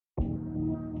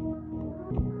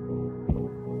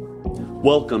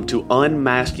Welcome to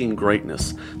Unmasking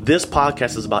Greatness. This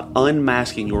podcast is about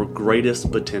unmasking your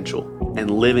greatest potential and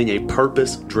living a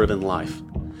purpose-driven life.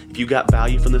 If you got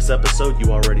value from this episode,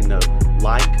 you already know.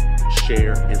 Like,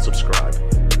 share, and subscribe.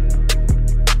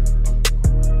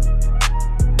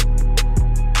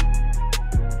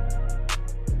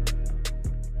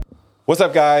 What's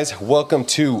up, guys? Welcome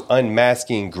to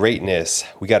Unmasking Greatness.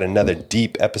 We got another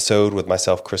deep episode with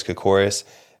myself, Chris Kokoris,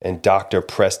 and Dr.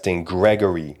 Preston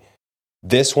Gregory.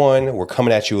 This one, we're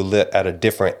coming at you at a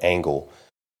different angle.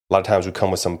 A lot of times we come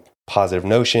with some positive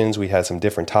notions. We had some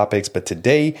different topics, but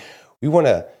today we want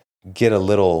to get a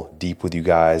little deep with you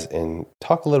guys and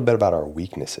talk a little bit about our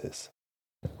weaknesses,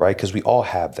 right? Because we all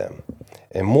have them.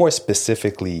 And more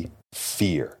specifically,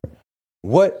 fear.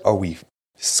 What are we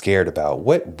scared about?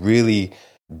 What really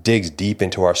digs deep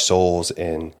into our souls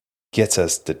and gets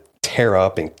us to tear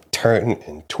up and turn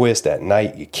and twist at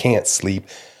night? You can't sleep.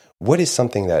 What is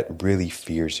something that really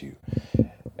fears you?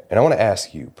 And I want to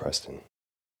ask you, Preston,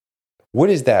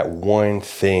 what is that one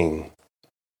thing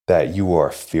that you are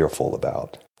fearful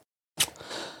about?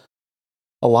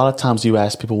 A lot of times you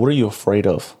ask people, what are you afraid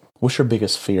of? What's your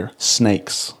biggest fear?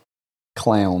 Snakes,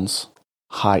 clowns,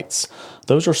 heights.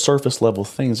 Those are surface level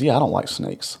things. Yeah, I don't like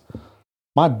snakes.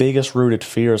 My biggest rooted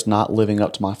fear is not living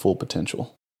up to my full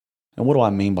potential. And what do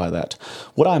I mean by that?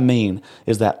 What I mean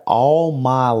is that all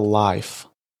my life,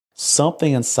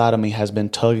 something inside of me has been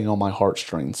tugging on my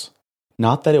heartstrings.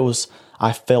 Not that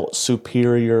I felt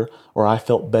superior or I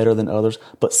felt better than others,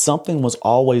 but something was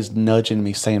always nudging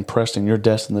me saying, Preston, you're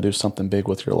destined to do something big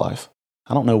with your life.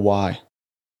 I don't know why.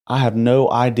 I have no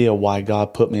idea why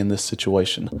God put me in this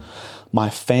situation.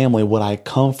 My family, what I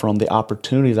come from, the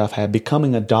opportunities I've had,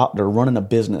 becoming a doctor, running a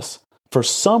business. For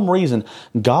some reason,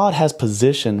 God has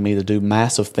positioned me to do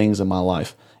massive things in my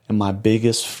life. And my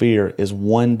biggest fear is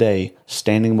one day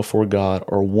standing before God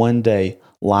or one day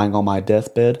lying on my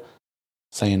deathbed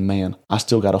saying, man, I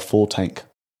still got a full tank.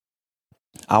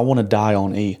 I want to die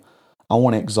on E. I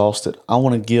want to exhaust it. I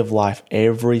want to give life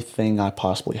everything I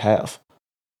possibly have.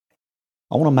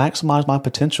 I want to maximize my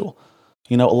potential.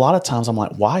 You know, a lot of times I'm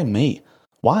like, why me?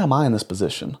 Why am I in this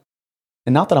position?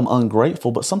 And not that I'm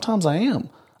ungrateful, but sometimes I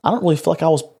am. I don't really feel like I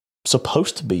was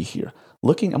supposed to be here.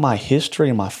 Looking at my history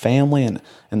and my family and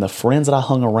the friends that I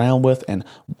hung around with and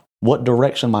what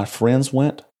direction my friends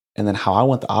went and then how I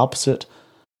went the opposite.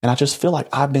 And I just feel like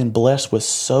I've been blessed with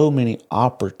so many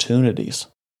opportunities.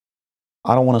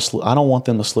 I don't want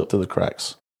them to slip through the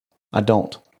cracks. I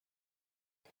don't.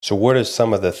 So what are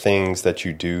some of the things that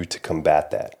you do to combat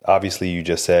that? Obviously, you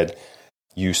just said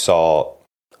you saw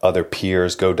other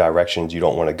peers go directions you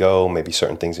don't want to go, maybe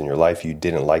certain things in your life you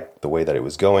didn't like the way that it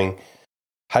was going.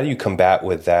 How do you combat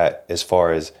with that as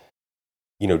far as,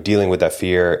 dealing with that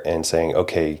fear and saying,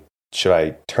 okay, should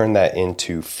I turn that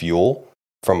into fuel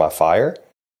from my fire?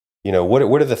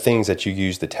 What are the things that you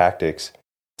use, the tactics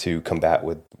to combat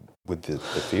with the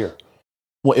fear?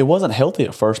 Well, it wasn't healthy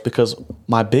at first because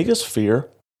my biggest fear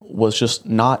was just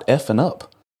not effing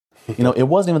up. It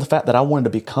wasn't even the fact that I wanted to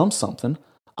become something.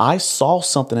 I saw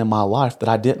something in my life that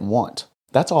I didn't want.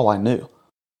 That's all I knew.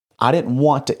 I didn't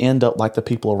want to end up like the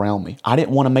people around me. I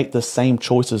didn't want to make the same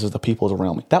choices as the people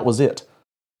around me. That was it.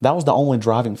 That was the only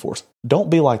driving force.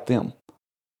 Don't be like them.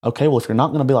 Okay, well, if you're not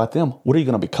going to be like them, what are you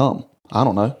going to become? I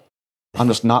don't know. I'm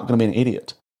just not going to be an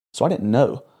idiot. So I didn't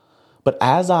know. But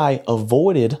as I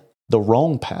avoided the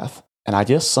wrong path, and I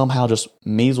just somehow just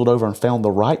measled over and found the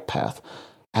right path,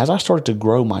 as I started to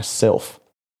grow myself,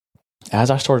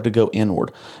 as I started to go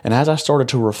inward, and as I started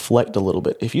to reflect a little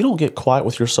bit, if you don't get quiet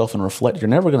with yourself and reflect, you're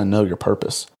never going to know your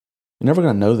purpose. You're never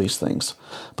going to know these things.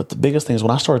 But the biggest thing is when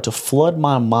I started to flood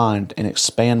my mind and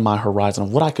expand my horizon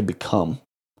of what I could become.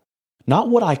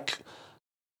 Not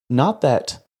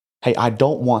that, hey, I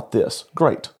don't want this.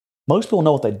 Great. Most people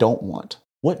know what they don't want.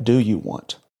 What do you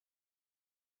want?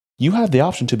 You have the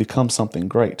option to become something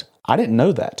great. I didn't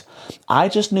know that. I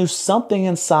just knew something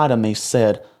inside of me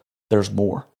said, there's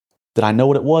more. Did I know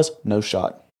what it was? No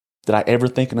shot. Did I ever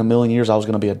think in a million years I was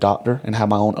going to be a doctor and have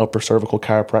my own upper cervical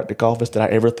chiropractic office? Did I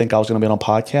ever think I was going to be on a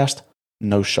podcast?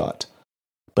 No shot.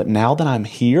 But now that I'm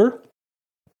here,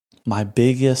 my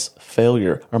biggest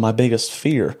failure or my biggest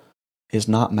fear is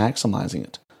not maximizing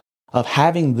it. Of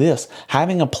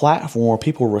having a platform where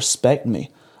people respect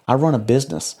me. I run a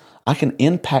business. I can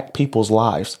impact people's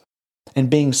lives. And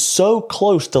being so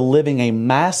close to living a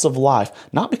massive life,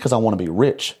 not because I want to be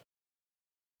rich,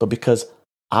 but because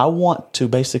I want to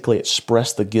basically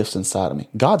express the gifts inside of me.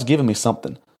 God's given me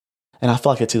something. And I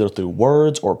feel like it's either through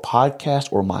words or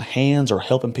podcasts or my hands or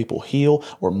helping people heal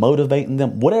or motivating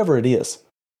them, whatever it is.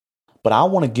 But I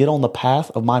want to get on the path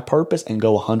of my purpose and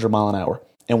go 100 miles an hour.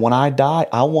 And when I die,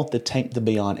 I want the tank to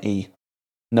be on E.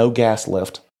 No gas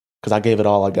left because I gave it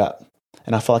all I got.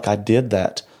 And I feel like I did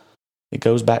that. It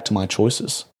goes back to my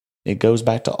choices. It goes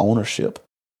back to ownership.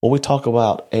 What we talk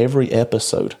about every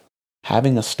episode,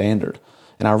 having a standard.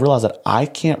 And I realize that I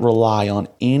can't rely on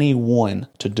anyone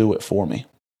to do it for me.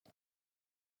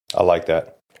 I like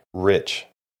that. Rich.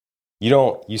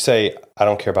 You say, I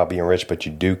don't care about being rich, but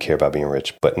you do care about being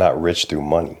rich, but not rich through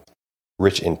money.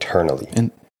 Rich internally.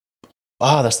 And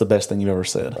that's the best thing you've ever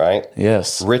said. Right?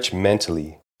 Yes. Rich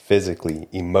mentally, physically,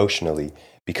 emotionally,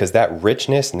 because that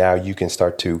richness, now you can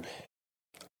start to,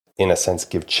 in a sense,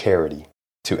 give charity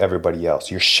to everybody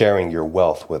else. You're sharing your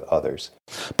wealth with others.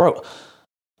 Bro,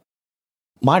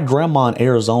 my grandma in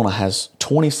Arizona has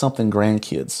 20-something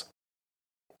grandkids.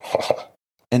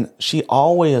 And she's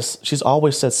always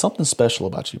said something special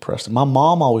about you, Preston. My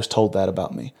mom always told that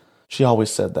about me. She always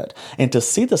said that. And to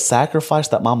see the sacrifice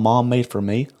that my mom made for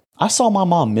me, I saw my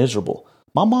mom miserable.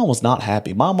 My mom was not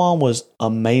happy. My mom was an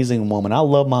amazing woman. I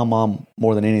love my mom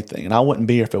more than anything, and I wouldn't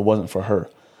be here if it wasn't for her.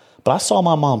 But I saw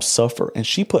my mom suffer, and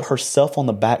she put herself on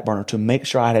the back burner to make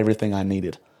sure I had everything I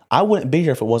needed. I wouldn't be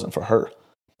here if it wasn't for her.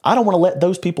 I don't want to let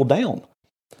those people down.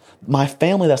 My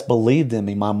family that's believed in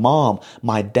me, my mom,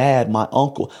 my dad, my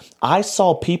uncle. I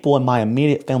saw people in my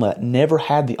immediate family that never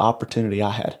had the opportunity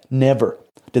I had. Never.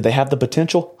 Did they have the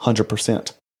potential?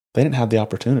 100%. They didn't have the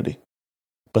opportunity.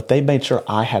 But they made sure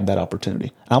I had that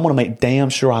opportunity. And I want to make damn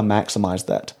sure I maximize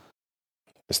that.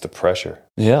 It's the pressure.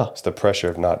 Yeah. It's the pressure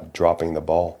of not dropping the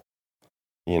ball.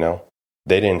 You know,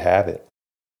 they didn't have it.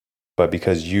 But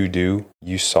because you do,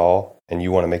 you saw, and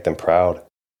you want to make them proud,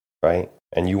 right?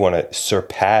 And you want to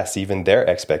surpass even their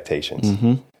expectations.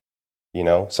 Mm-hmm. You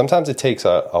know, sometimes it takes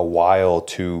a while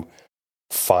to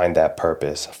find that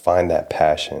purpose, find that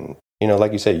passion. You know,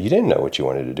 like you said, you didn't know what you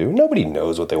wanted to do. Nobody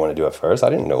knows what they want to do at first. I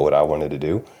didn't know what I wanted to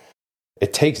do.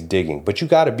 It takes digging, but you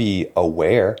got to be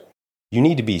aware. You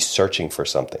need to be searching for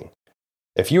something.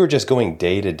 If you were just going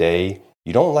day to day,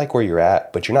 you don't like where you're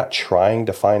at, but you're not trying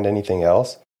to find anything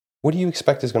else, what do you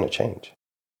expect is going to change?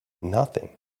 Nothing.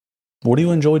 What do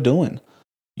you enjoy doing?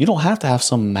 You don't have to have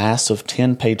some massive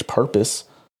 10-page purpose.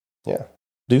 Yeah.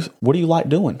 What do you like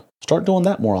doing? Start doing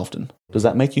that more often. Does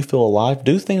that make you feel alive?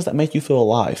 Do things that make you feel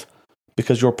alive,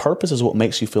 because your purpose is what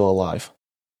makes you feel alive.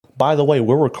 By the way,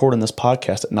 we're recording this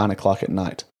podcast at 9 o'clock at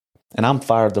night, and I'm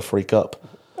fired the freak up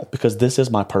because this is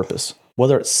my purpose.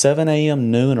 Whether it's 7 a.m.,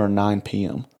 noon, or 9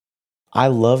 p.m., I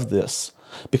love this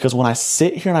because when I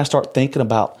sit here and I start thinking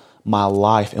about my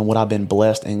life and what I've been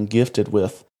blessed and gifted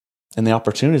with and the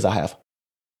opportunities I have,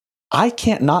 I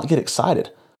can't not get excited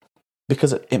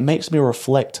because it makes me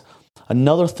reflect.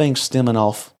 Another thing stemming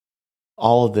off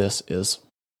all of this is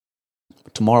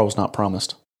tomorrow's not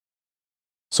promised.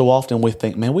 So often we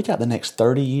think, man, we got the next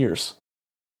 30 years.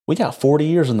 We got 40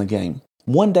 years in the game.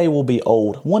 One day we'll be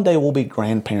old. One day we'll be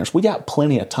grandparents. We got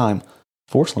plenty of time.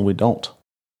 Fortunately, we don't.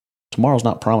 Tomorrow's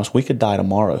not promised. We could die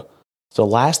tomorrow. So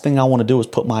the last thing I want to do is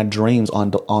put my dreams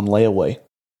on layaway.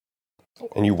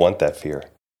 And you want that fear.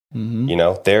 Mm-hmm. You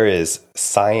know, there is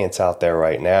science out there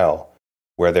right now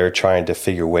where they're trying to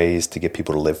figure ways to get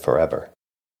people to live forever.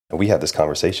 And we had this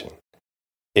conversation.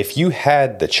 If you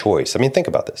had the choice, I mean, think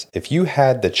about this. If you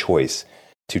had the choice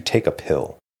to take a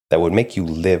pill that would make you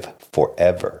live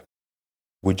forever,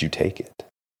 would you take it?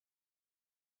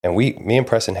 And me and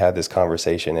Preston had this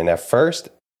conversation. And at first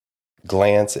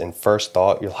glance and first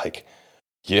thought, you're like,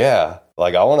 yeah,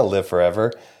 like I want to live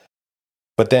forever.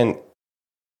 But then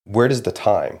where does the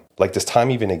time, like does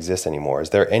time even exist anymore? Is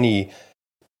there any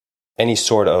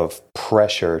sort of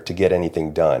pressure to get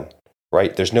anything done,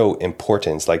 right? There's no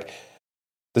importance, like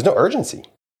there's no urgency.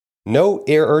 No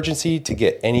urgency to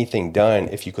get anything done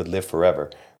if you could live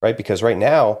forever, right? Because right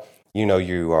now, you know,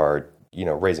 you are, you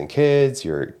know, raising kids,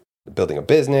 you're building a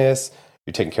business,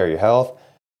 you're taking care of your health.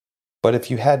 But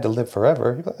if you had to live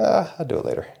forever, you're like, I'll do it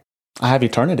later. I have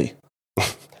eternity.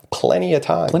 Plenty of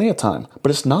time. Plenty of time.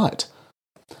 But it's not.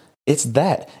 It's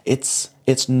that.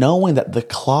 It's knowing that the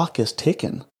clock is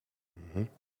ticking. Mm-hmm.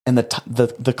 And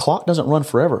the clock doesn't run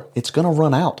forever. It's going to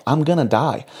run out. I'm going to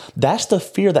die. That's the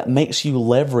fear that makes you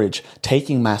leverage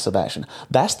taking massive action.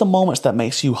 That's the moments that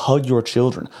makes you hug your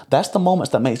children. That's the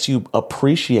moments that makes you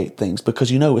appreciate things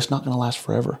because you know it's not going to last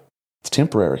forever. It's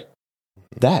temporary.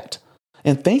 Mm-hmm. That.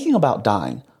 And thinking about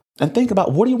dying and think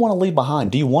about what do you want to leave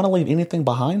behind? Do you want to leave anything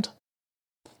behind?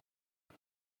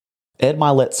 Ed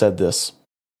Milet said this.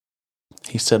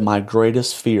 He said, my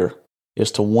greatest fear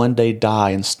is to one day die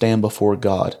and stand before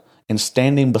God. And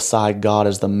standing beside God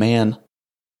as the man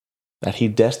that He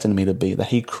destined me to be, that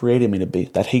He created me to be,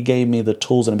 that He gave me the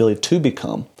tools and ability to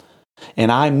become.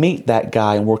 And I meet that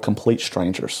guy and we're complete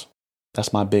strangers.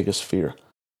 That's my biggest fear.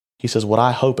 He says, what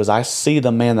I hope is I see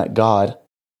the man that God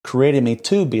created me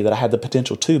to be, that I had the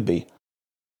potential to be.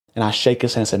 And I shake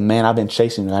his hand and say, man, I've been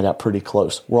chasing you and I got pretty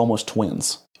close. We're almost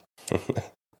twins.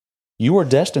 You are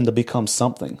destined to become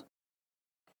something.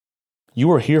 You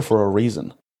are here for a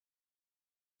reason.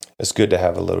 It's good to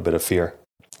have a little bit of fear.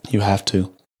 You have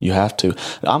to. You have to.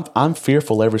 I'm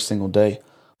fearful every single day.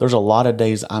 There's a lot of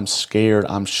days I'm scared,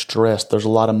 I'm stressed. There's a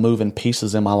lot of moving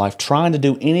pieces in my life. Trying to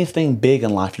do anything big in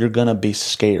life, you're going to be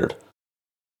scared.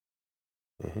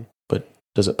 Mm-hmm. But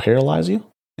does it paralyze you?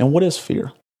 And what is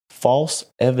fear? False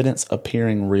evidence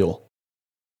appearing real.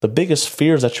 The biggest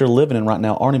fears that you're living in right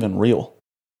now aren't even real.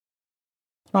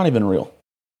 Not even real.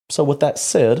 So with that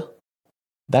said,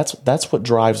 that's what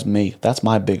drives me. That's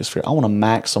my biggest fear. I want to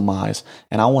maximize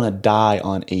and I want to die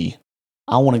on E.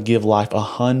 I want to give life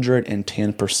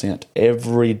 110%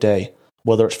 every day,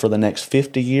 whether it's for the next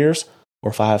 50 years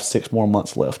or if I have 6 more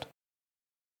months left.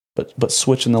 But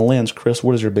switching the lens, Chris,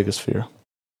 what is your biggest fear?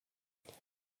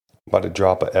 About to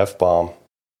drop a F-bomb.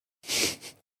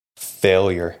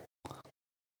 Failure.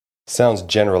 Sounds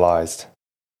generalized,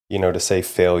 to say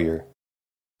failure.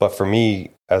 But for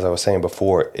me, as I was saying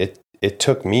before, it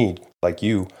took me, like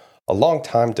you, a long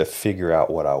time to figure out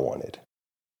what I wanted.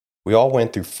 We all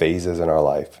went through phases in our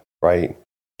life, right?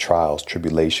 Trials,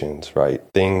 tribulations, right?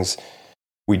 Things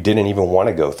we didn't even want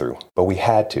to go through, but we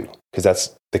had to, because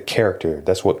that's the character.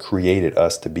 That's what created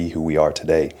us to be who we are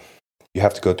today. You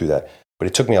have to go through that. But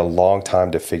it took me a long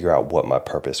time to figure out what my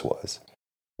purpose was,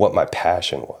 what my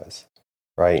passion was,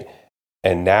 right?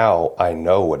 And now I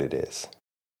know what it is.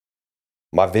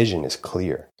 My vision is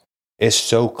clear. It's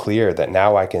so clear that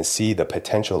now I can see the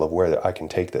potential of where I can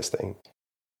take this thing.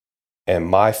 And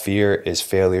my fear is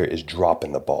failure is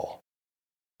dropping the ball.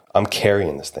 I'm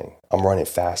carrying this thing. I'm running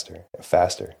faster and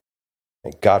faster.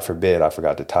 And God forbid I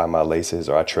forgot to tie my laces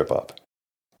or I trip up.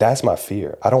 That's my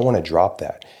fear. I don't want to drop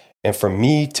that. And for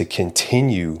me to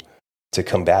continue to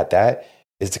combat that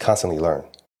is to constantly learn.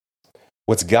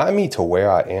 What's got me to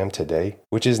where I am today,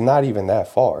 which is not even that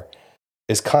far,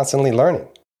 is constantly learning,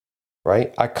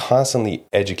 right? I constantly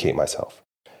educate myself,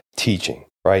 teaching,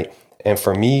 right? And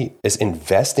for me, it's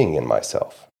investing in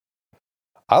myself.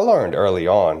 I learned early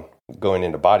on going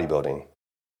into bodybuilding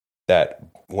that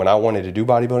when I wanted to do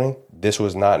bodybuilding, this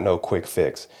was not no quick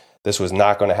fix. This was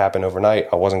not going to happen overnight.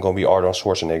 I wasn't going to be Arnold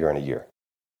Schwarzenegger in a year.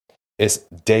 It's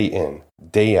day in,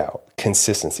 day out,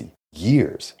 consistency,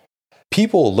 years.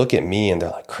 People look at me and they're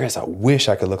like, Chris, I wish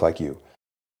I could look like you.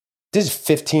 This is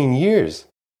 15 years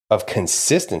of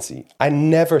consistency. I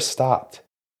never stopped,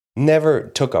 never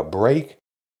took a break.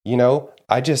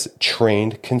 I just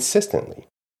trained consistently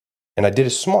and I did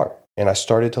it smart and I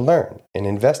started to learn and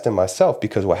invest in myself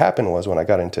because what happened was when I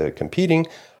got into competing,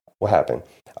 what happened?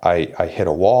 I hit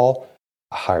a wall,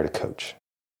 I hired a coach,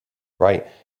 right?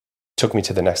 Took me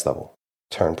to the next level,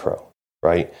 turned pro,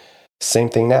 right? Same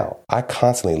thing now. I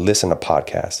constantly listen to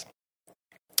podcasts,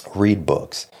 read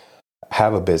books,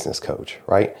 have a business coach,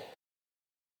 right?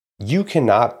 You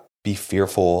cannot be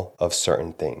fearful of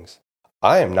certain things.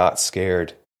 I am not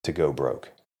scared to go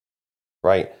broke,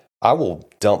 right? I will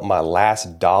dump my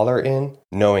last dollar in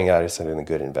knowing that it's in a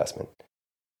good investment.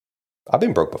 I've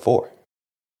been broke before.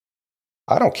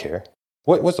 I don't care.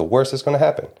 What's the worst that's going to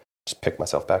happen? Just pick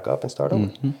myself back up and start over.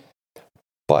 Mm-hmm.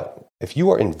 But if you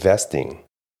are investing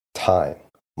time,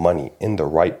 money in the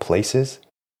right places,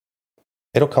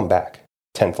 it'll come back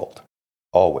tenfold,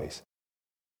 always.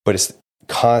 But it's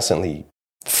constantly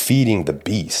feeding the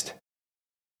beast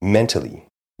mentally,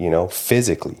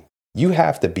 physically. You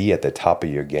have to be at the top of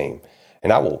your game.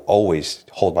 And I will always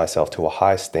hold myself to a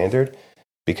high standard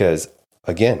because,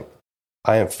 again,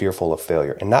 I am fearful of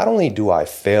failure. And not only do I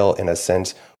fail in a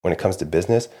sense when it comes to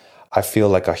business, I feel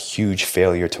like a huge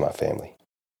failure to my family.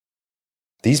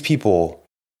 These people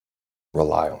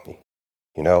rely on me.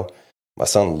 My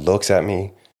son looks at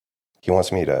me. He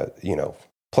wants me to,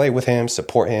 play with him,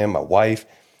 support him, my wife.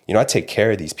 I take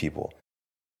care of these people.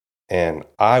 And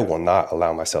I will not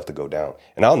allow myself to go down.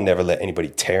 And I'll never let anybody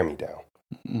tear me down.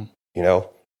 Mm-hmm.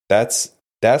 That's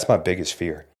my biggest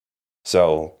fear.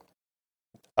 So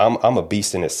I'm a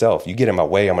beast in itself. You get in my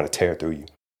way, I'm going to tear through you.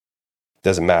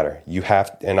 Doesn't matter.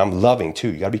 And I'm loving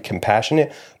too. You got to be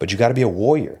compassionate, but you got to be a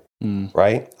warrior,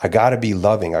 right? I got to be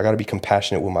loving. I got to be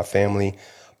compassionate with my family.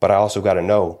 But I also got to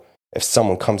know if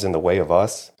someone comes in the way of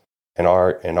us and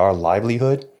our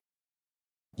livelihood,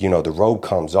 the road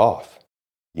comes off.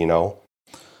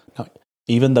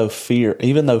 Even though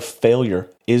failure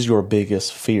is your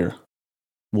biggest fear,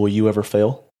 will you ever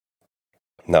fail?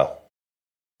 No.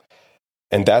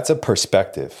 And that's a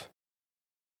perspective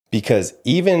because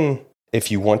even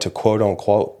if you want to quote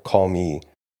unquote call me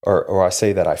or I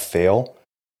say that I fail,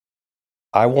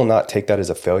 I will not take that as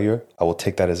a failure. I will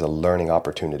take that as a learning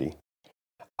opportunity.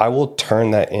 I will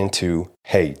turn that into,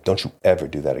 hey, don't you ever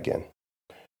do that again,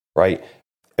 right?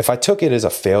 If I took it as a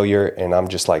failure and I'm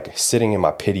just like sitting in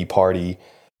my pity party,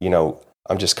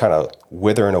 I'm just kind of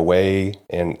withering away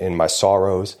in my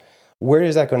sorrows, where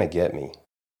is that going to get me,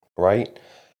 right?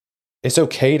 It's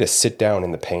okay to sit down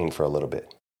in the pain for a little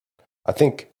bit. I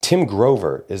think Tim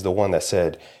Grover is the one that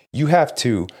said,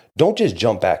 don't just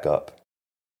jump back up.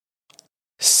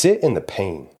 Sit in the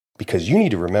pain, because you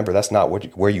need to remember that's not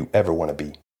where you ever want to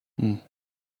be.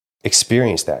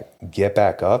 Experience that, get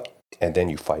back up, and then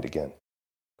you fight again.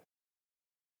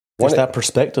 It's that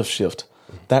perspective shift,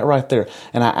 that right there.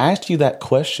 And I asked you that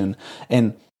question,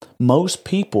 and most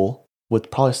people would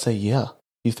probably say, yeah.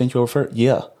 You think you'll fail?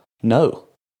 Yeah. No,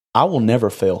 I will never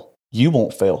fail. You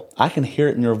won't fail. I can hear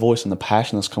it in your voice and the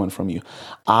passion that's coming from you.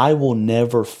 I will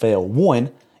never fail.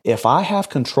 One, if I have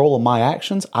control of my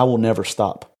actions, I will never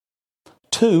stop.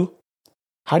 Two,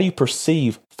 how do you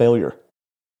perceive failure?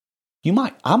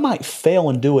 I might fail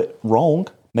and do it wrong,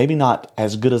 maybe not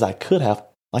as good as I could have.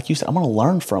 Like you said, I'm going to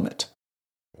learn from it.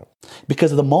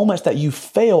 Because the moments that you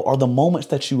fail are the moments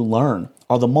that you learn,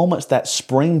 are the moments that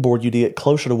springboard you to get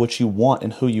closer to what you want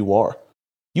and who you are.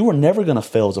 You are never going to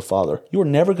fail as a father. You are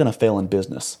never going to fail in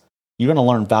business. You're going to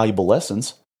learn valuable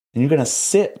lessons, and you're going to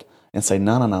sit and say,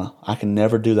 no, I can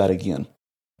never do that again.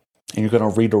 And you're going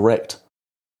to redirect.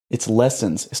 It's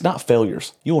lessons. It's not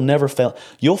failures. You will never fail.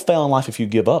 You'll fail in life if you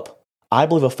give up. I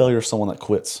believe a failure is someone that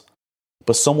quits.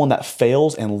 But someone that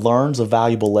fails and learns a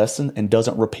valuable lesson and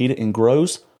doesn't repeat it and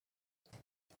grows.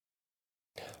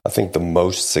 I think the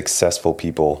most successful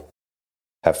people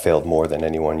have failed more than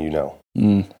anyone you know.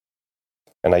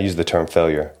 And I use the term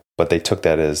failure, but they took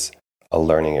that as a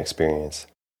learning experience.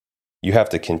 You have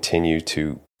to continue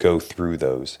to go through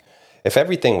those. If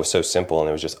everything was so simple and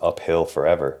it was just uphill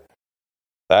forever,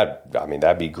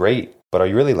 that'd be great. But are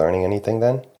you really learning anything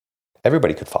then?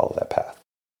 Everybody could follow that path.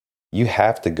 You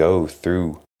have to go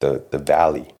through the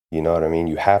valley. You know what I mean?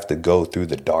 You have to go through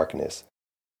the darkness.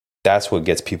 That's what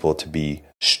gets people to be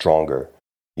stronger,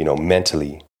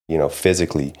 mentally,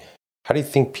 physically. How do you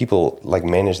think people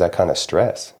manage that kind of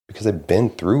stress? Because they've been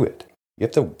through it. You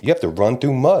have to run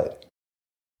through mud.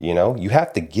 You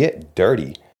have to get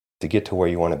dirty to get to where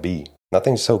you want to be.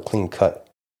 Nothing's so clean cut.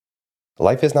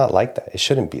 Life is not like that. It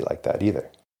shouldn't be like that either.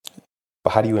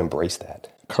 But how do you embrace that?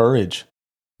 Courage,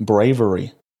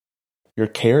 bravery, your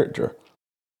character.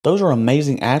 Those are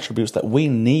amazing attributes that we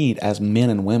need as men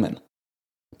and women.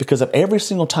 Because if every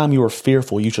single time you were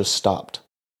fearful, you just stopped.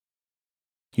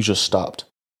 You just stopped.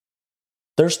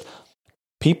 There's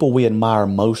people we admire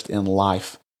most in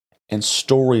life and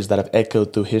stories that have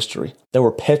echoed through history. They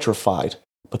were petrified,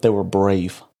 but they were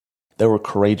brave. They were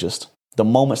courageous. The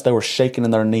moments they were shaking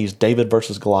in their knees, David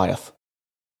versus Goliath.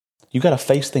 You got to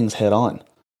face things head on.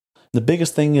 The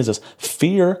biggest thing is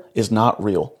fear is not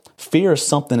real. Fear is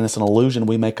something, and it's an illusion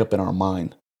we make up in our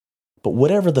mind. But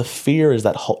whatever the fear is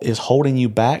that is holding you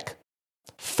back,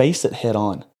 face it head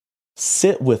on.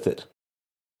 Sit with it.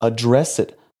 Address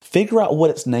it. Figure out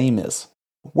what its name is.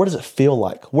 What does it feel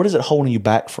like? What is it holding you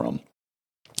back from?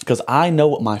 Because I know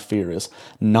what my fear is,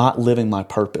 not living my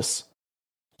purpose.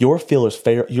 Your fear is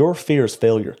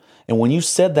failure. And when you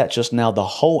said that just now, the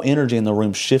whole energy in the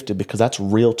room shifted because that's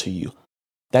real to you.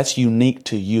 That's unique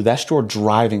to you. That's your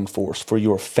driving force for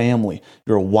your family,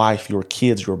 your wife, your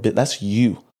kids, that's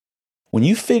you. When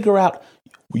you figure out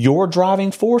your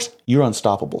driving force, you're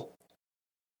unstoppable.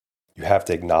 You have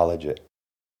to acknowledge it.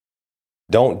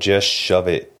 Don't just shove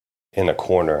it in a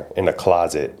corner, in a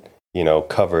closet,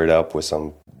 cover it up with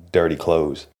some dirty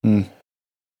clothes.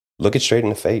 Look it straight in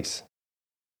the face.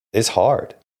 It's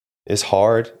hard. It's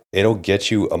hard. It'll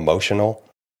get you emotional,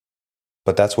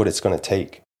 but that's what it's going to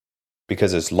take.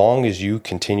 Because as long as you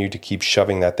continue to keep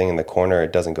shoving that thing in the corner,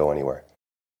 it doesn't go anywhere.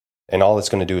 And all it's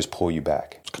going to do is pull you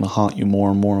back. It's going to haunt you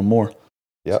more and more and more.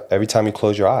 Yep. Every time you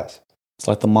close your eyes. It's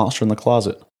like the monster in the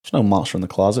closet. There's no monster in the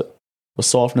closet. But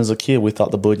so often as a kid, we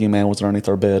thought the boogeyman was underneath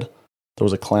our bed. There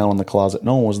was a clown in the closet.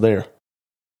 No one was there.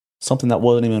 Something that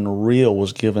wasn't even real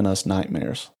was giving us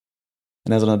nightmares.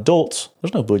 And as an adult,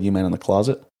 there's no boogeyman in the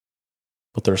closet.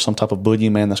 But there's some type of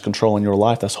boogeyman that's controlling your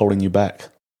life that's holding you back.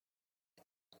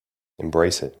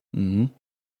 Embrace it.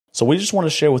 So we just want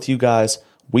to share with you guys,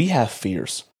 we have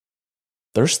fears.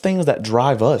 There's things that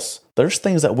drive us. There's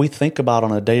things that we think about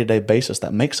on a day-to-day basis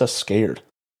that makes us scared.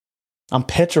 I'm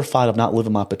petrified of not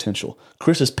living my potential.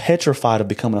 Chris is petrified of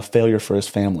becoming a failure for his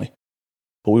family.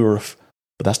 But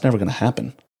that's never going to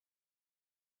happen.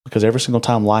 Because every single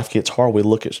time life gets hard, we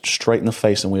look it straight in the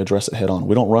face and we address it head on.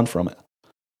 We don't run from it.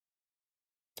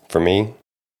 For me,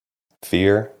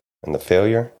 fear and the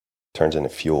failure turns into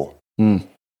fuel. Got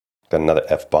another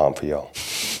F-bomb for y'all.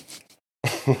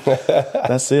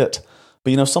 That's it.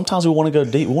 But sometimes we want to go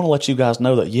deep. We want to let you guys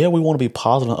know that, yeah, we want to be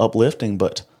positive and uplifting,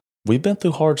 but we've been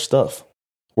through hard stuff.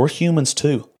 We're humans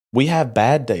too. We have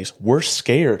bad days. We're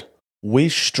scared. We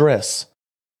stress.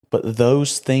 But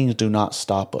those things do not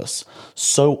stop us.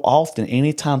 So often,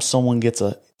 anytime someone gets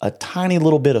a tiny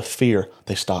little bit of fear,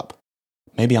 they stop.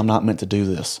 Maybe I'm not meant to do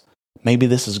this. Maybe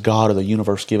this is God or the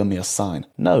universe giving me a sign.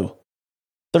 No.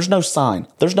 There's no sign.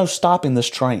 There's no stopping this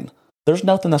train. There's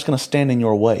nothing that's going to stand in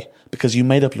your way because you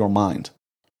made up your mind.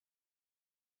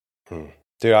 Dude,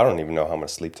 I don't even know how I'm going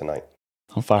to sleep tonight.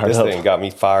 I'm fired This up. thing got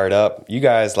me fired up. You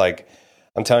guys,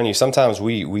 I'm telling you, sometimes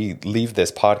we leave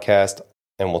this podcast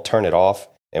and we'll turn it off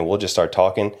and we'll just start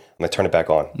talking. I'm going to turn it back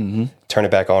on. Mm-hmm. Turn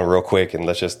it back on real quick and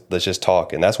let's just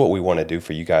talk. And that's what we want to do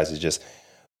for you guys, is just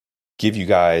give you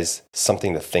guys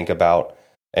something to think about.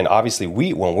 And obviously,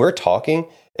 when we're talking,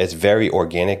 it's very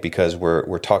organic because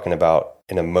we're talking about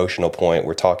an emotional point.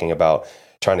 We're talking about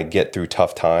trying to get through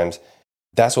tough times.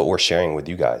 That's what we're sharing with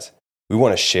you guys. We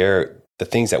want to share the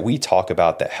things that we talk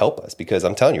about that help us, because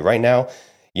I'm telling you right now,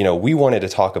 we wanted to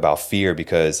talk about fear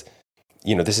because,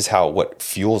 this is what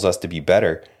fuels us to be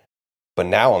better. But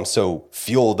now I'm so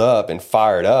fueled up and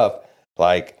fired up.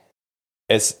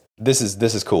 This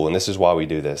is cool. And this is why we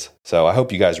do this. So I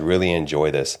hope you guys really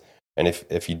enjoy this. And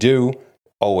if you do,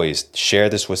 always share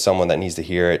this with someone that needs to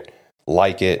hear it,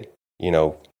 like it,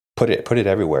 put it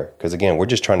everywhere. Because again, we're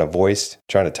just trying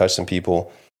to touch some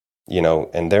people,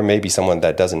 and there may be someone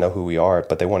that doesn't know who we are,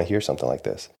 but they want to hear something like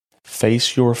this.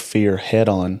 Face your fear head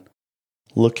on.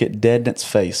 Look it dead in its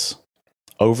face.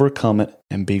 Overcome it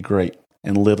and be great.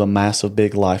 And live a massive,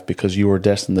 big life because you are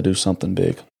destined to do something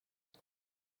big.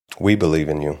 We believe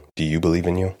in you. Do you believe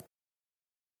in you?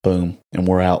 Boom. And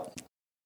we're out.